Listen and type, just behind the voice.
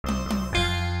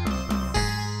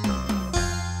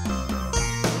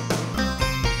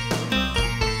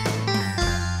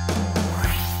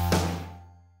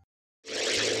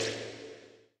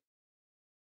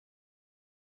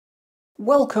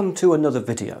Welcome to another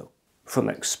video from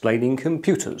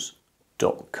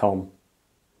explainingcomputers.com.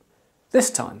 This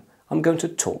time I'm going to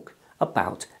talk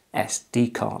about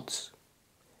SD cards.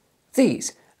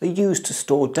 These are used to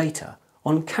store data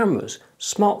on cameras,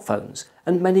 smartphones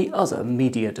and many other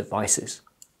media devices.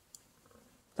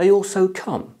 They also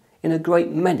come in a great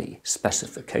many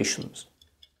specifications.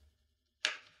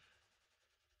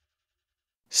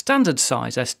 Standard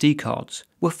size SD cards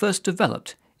were first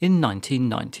developed in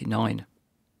 1999.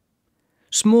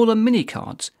 Smaller mini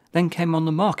cards then came on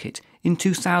the market in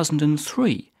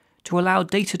 2003 to allow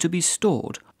data to be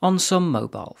stored on some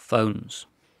mobile phones.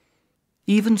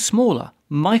 Even smaller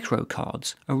micro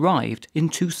cards arrived in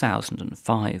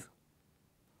 2005.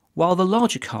 While the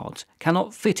larger cards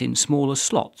cannot fit in smaller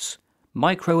slots,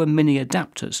 micro and mini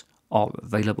adapters are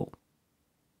available.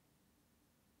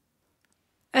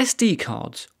 SD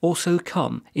cards also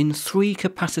come in three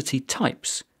capacity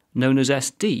types known as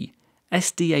SD,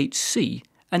 SDHC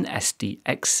and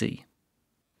SDXC.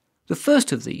 The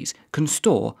first of these can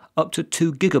store up to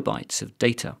 2 GB of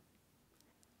data.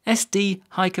 SD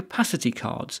high-capacity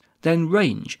cards then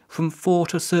range from 4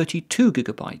 to 32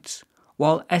 GB,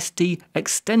 while SD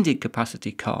extended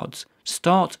capacity cards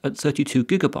start at 32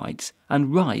 GB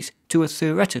and rise to a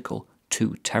theoretical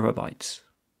 2 TB.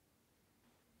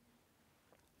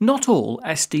 Not all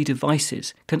SD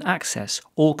devices can access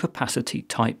all capacity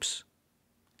types.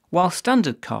 While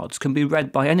standard cards can be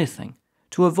read by anything,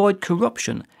 to avoid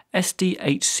corruption,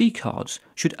 SDHC cards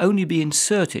should only be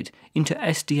inserted into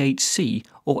SDHC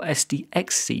or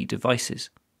SDXC devices.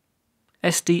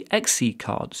 SDXC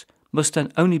cards must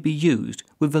then only be used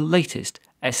with the latest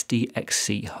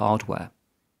SDXC hardware.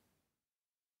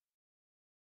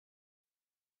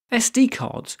 SD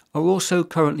cards are also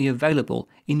currently available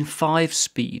in 5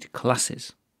 speed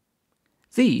classes.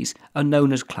 These are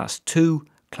known as Class 2,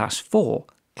 Class 4,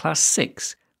 Class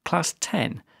 6, Class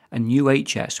 10 and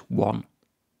UHS 1.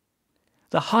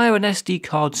 The higher an SD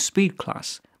card's speed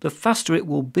class, the faster it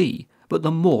will be, but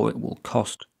the more it will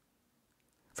cost.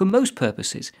 For most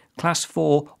purposes, Class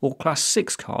 4 or Class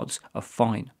 6 cards are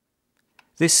fine.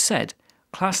 This said,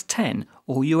 Class 10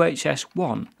 or UHS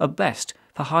 1 are best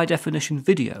for high-definition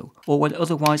video or when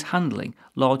otherwise handling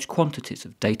large quantities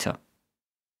of data.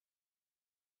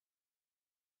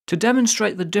 To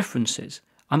demonstrate the differences,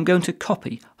 I'm going to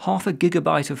copy half a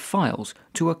gigabyte of files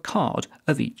to a card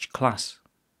of each class.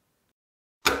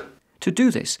 To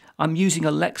do this, I'm using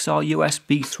a Lexar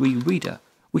USB 3 reader,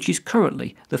 which is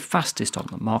currently the fastest on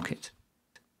the market.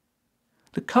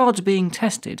 The cards being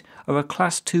tested are a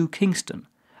Class 2 Kingston,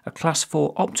 a Class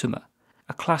 4 Optima,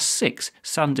 a Class 6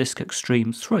 SanDisk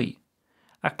Extreme 3,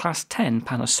 a Class 10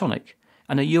 Panasonic,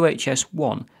 and a UHS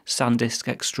 1 SanDisk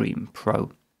Extreme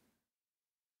Pro.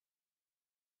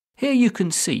 Here you can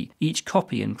see each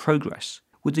copy in progress,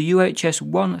 with the UHS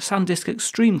 1 SanDisk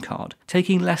Extreme card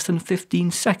taking less than 15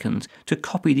 seconds to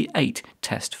copy the 8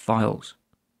 test files.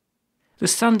 The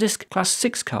SanDisk Class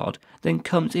 6 card then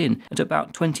comes in at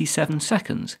about 27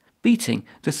 seconds, beating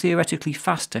the theoretically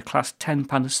faster Class 10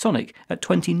 Panasonic at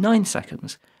 29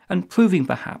 seconds and proving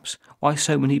perhaps why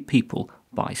so many people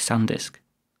buy SanDisk.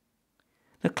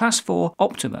 The Class 4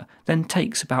 Optima then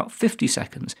takes about 50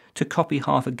 seconds to copy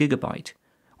half a gigabyte,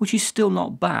 which is still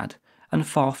not bad and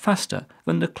far faster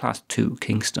than the Class 2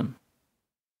 Kingston.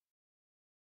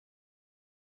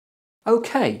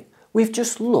 OK, we've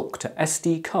just looked at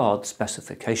SD card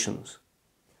specifications.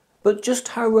 But just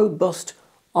how robust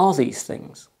are these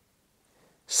things?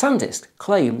 SanDisk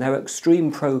claim their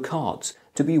Extreme Pro cards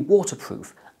to be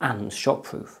waterproof and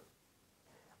shockproof.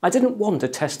 I didn't want to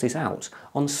test this out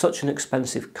on such an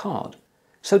expensive card,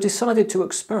 so decided to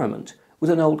experiment with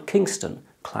an old Kingston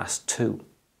Class 2.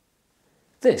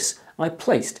 This I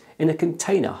placed in a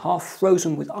container half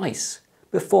frozen with ice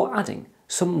before adding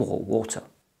some more water.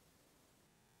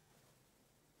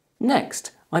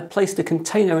 Next, I placed the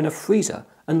container in a freezer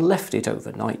and left it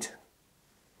overnight.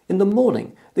 In the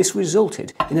morning, this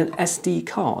resulted in an SD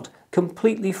card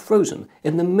completely frozen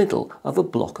in the middle of a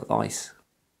block of ice.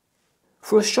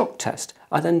 For a shock test,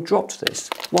 I then dropped this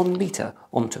 1 metre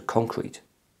onto concrete.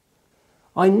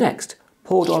 I next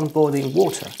poured on boiling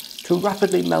water to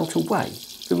rapidly melt away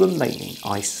the remaining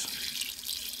ice.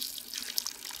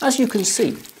 As you can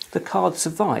see, the card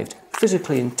survived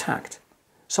physically intact,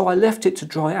 so I left it to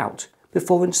dry out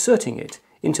before inserting it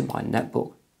into my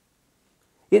netbook.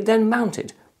 It then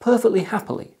mounted perfectly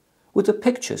happily, with the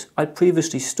pictures I'd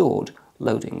previously stored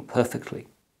loading perfectly.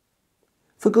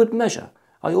 For good measure,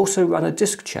 I also ran a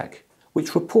disk check,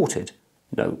 which reported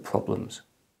no problems.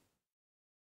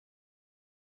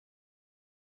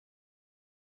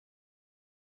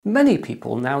 Many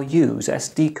people now use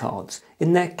SD cards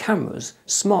in their cameras,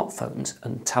 smartphones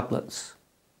and tablets.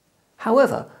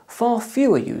 However, far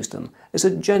fewer use them as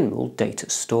a general data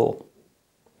store.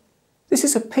 This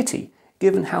is a pity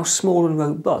given how small and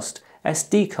robust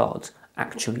SD cards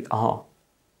actually are.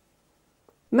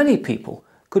 Many people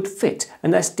could fit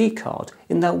an SD card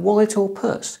in their wallet or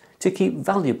purse to keep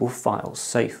valuable files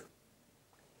safe.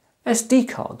 SD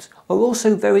cards are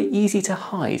also very easy to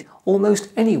hide almost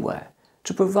anywhere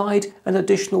to provide an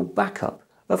additional backup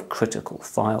of critical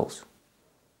files.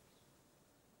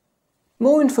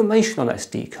 More information on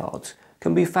SD cards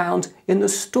can be found in the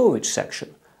storage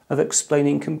section of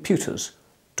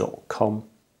explainingcomputers.com.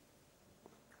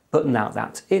 But now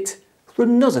that's it for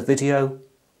another video,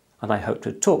 and I hope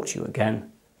to talk to you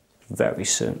again very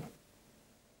soon.